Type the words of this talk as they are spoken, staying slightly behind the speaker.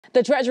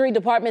The Treasury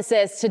Department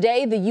says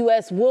today the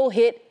U.S. will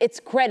hit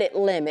its credit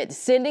limit,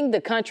 sending the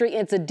country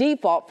into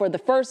default for the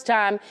first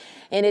time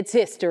in its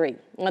history.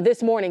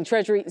 This morning,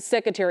 Treasury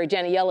Secretary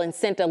Janet Yellen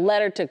sent a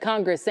letter to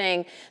Congress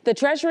saying the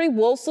Treasury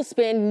will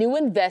suspend new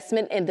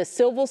investment in the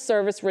Civil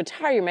Service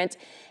Retirement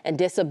and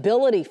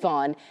Disability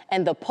Fund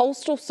and the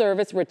Postal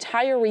Service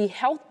Retiree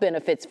Health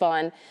Benefits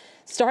Fund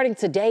starting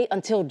today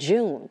until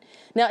June.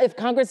 Now, if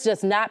Congress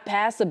does not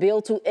pass a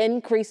bill to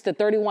increase the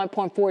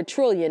 $31.4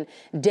 trillion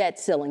debt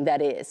ceiling,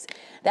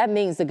 that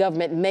means the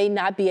government may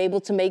not be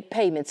able to make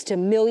payments to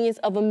millions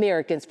of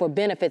Americans for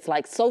benefits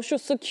like Social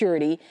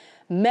Security,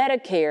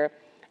 Medicare,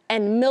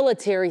 and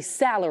military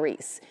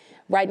salaries.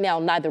 Right now,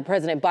 neither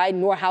President Biden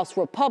nor House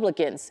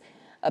Republicans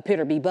appear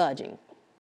to be budging.